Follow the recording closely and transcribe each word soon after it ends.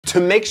To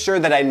make sure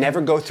that I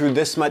never go through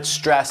this much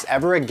stress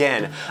ever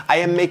again, I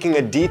am making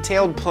a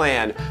detailed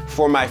plan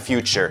for my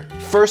future.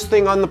 First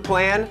thing on the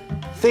plan,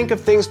 think of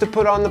things to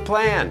put on the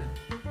plan.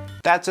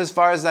 That's as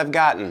far as I've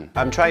gotten.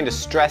 I'm trying to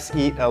stress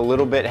eat a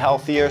little bit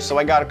healthier, so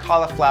I got a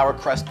cauliflower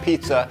crust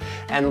pizza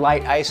and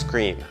light ice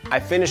cream.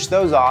 I finished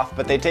those off,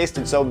 but they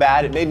tasted so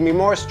bad it made me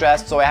more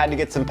stressed, so I had to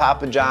get some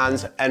Papa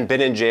John's and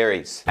Ben &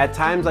 Jerry's. At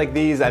times like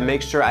these, I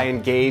make sure I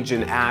engage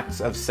in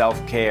acts of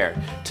self-care.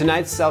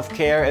 Tonight's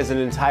self-care is an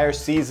entire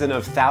season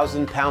of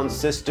 1,000-pound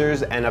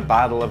sisters and a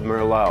bottle of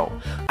Merlot.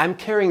 I'm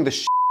carrying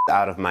the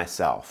out of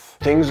myself.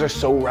 Things are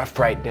so rough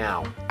right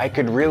now. I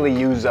could really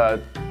use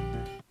a...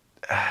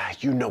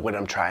 you know what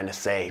I'm trying to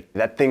say.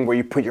 That thing where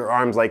you put your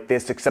arms like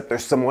this, except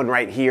there's someone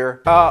right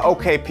here.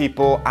 Okay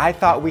people, I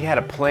thought we had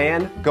a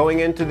plan going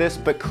into this,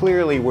 but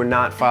clearly we're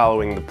not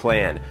following the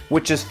plan,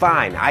 which is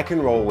fine. I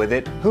can roll with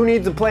it. Who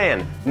needs a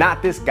plan?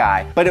 Not this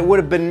guy. But it would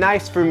have been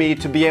nice for me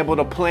to be able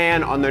to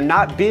plan on there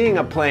not being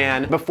a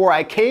plan before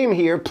I came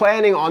here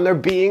planning on there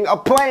being a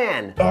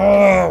plan.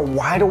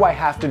 Why do I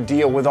have to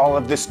deal with all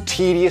of this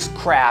tedious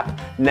crap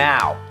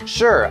now?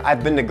 Sure,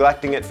 I've been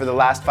neglecting it for the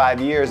last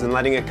 5 years and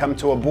letting it come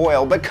to a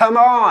boil, but come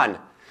on!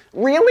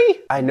 Really?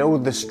 I know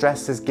the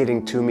stress is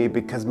getting to me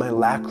because my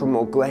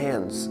lacrimal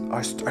glands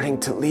are starting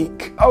to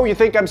leak. Oh, you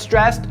think I'm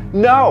stressed?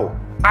 No!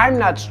 I'm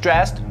not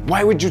stressed.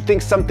 Why would you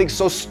think something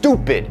so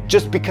stupid?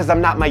 Just because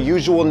I'm not my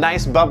usual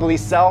nice bubbly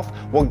self?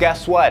 Well,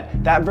 guess what?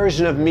 That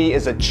version of me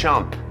is a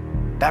chump.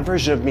 That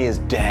version of me is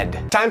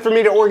dead. Time for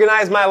me to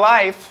organize my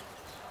life.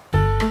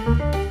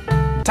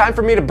 Time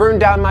for me to burn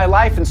down my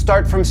life and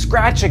start from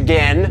scratch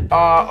again.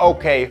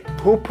 Okay,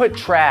 who put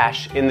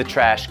trash in the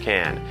trash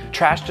can?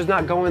 Trash does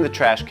not go in the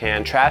trash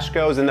can. Trash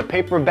goes in the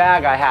paper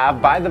bag I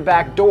have by the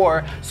back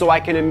door so I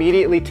can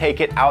immediately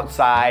take it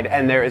outside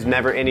and there is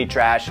never any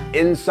trash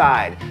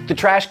inside. The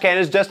trash can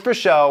is just for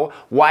show.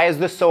 Why is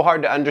this so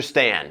hard to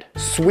understand?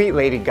 Sweet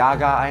Lady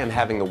Gaga, I am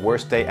having the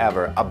worst day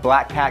ever. A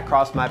black cat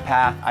crossed my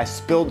path, I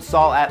spilled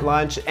salt at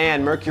lunch,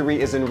 and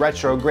Mercury is in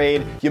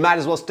retrograde. You might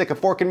as well stick a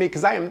fork in me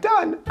because I am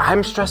done.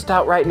 I'm stressed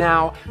out right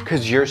now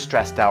because you're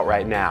stressed out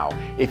right now.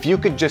 If you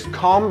could just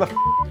calm the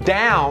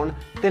down,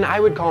 then I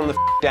would calm the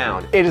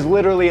down. It is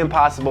literally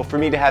impossible for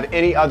me to have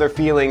any other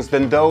feelings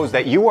than those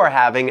that you are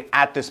having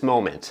at this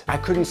moment. I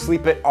couldn't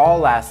sleep at all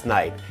last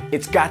night.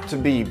 It's got to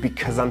be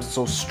because I'm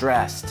so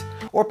stressed.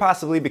 Or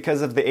possibly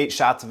because of the 8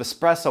 shots of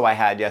espresso I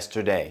had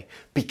yesterday.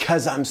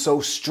 Because I'm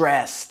so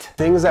stressed.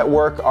 Things at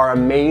work are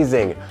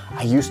amazing.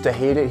 I used to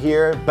hate it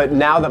here, but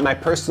now that my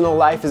personal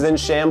life is in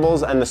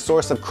shambles and the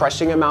source of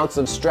crushing amounts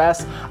of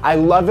stress, I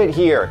love it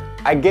here.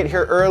 I get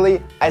here early,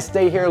 I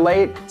stay here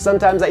late,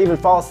 sometimes I even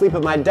fall asleep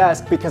at my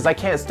desk because I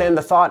can't stand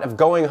the thought of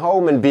going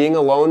home and being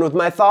alone with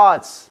my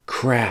thoughts.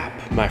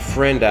 Crap, my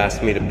friend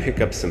asked me to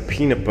pick up some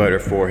peanut butter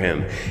for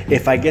him.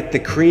 If I get the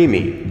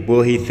creamy,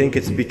 will he think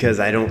it's because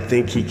I don't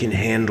think he can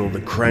handle the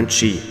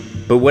crunchy?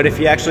 But what if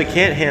he actually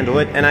can't handle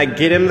it and I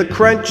get him the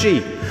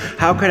crunchy?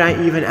 How could I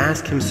even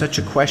ask him such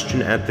a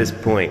question at this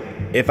point?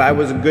 If I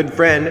was a good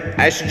friend,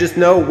 I should just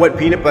know what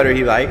peanut butter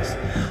he likes.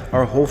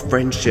 Our whole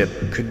friendship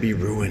could be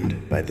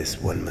ruined by this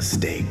one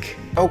mistake.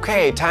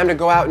 Okay, time to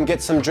go out and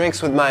get some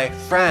drinks with my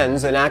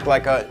friends and act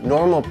like a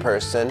normal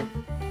person.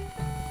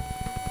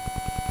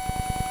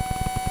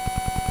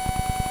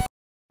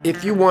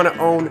 If you want to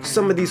own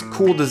some of these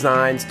cool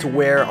designs to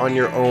wear on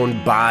your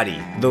own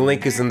body, the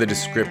link is in the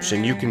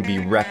description. You can be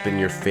repping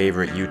your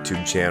favorite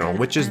YouTube channel,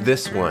 which is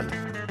this one.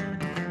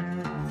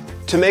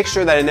 To make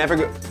sure that I never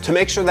go,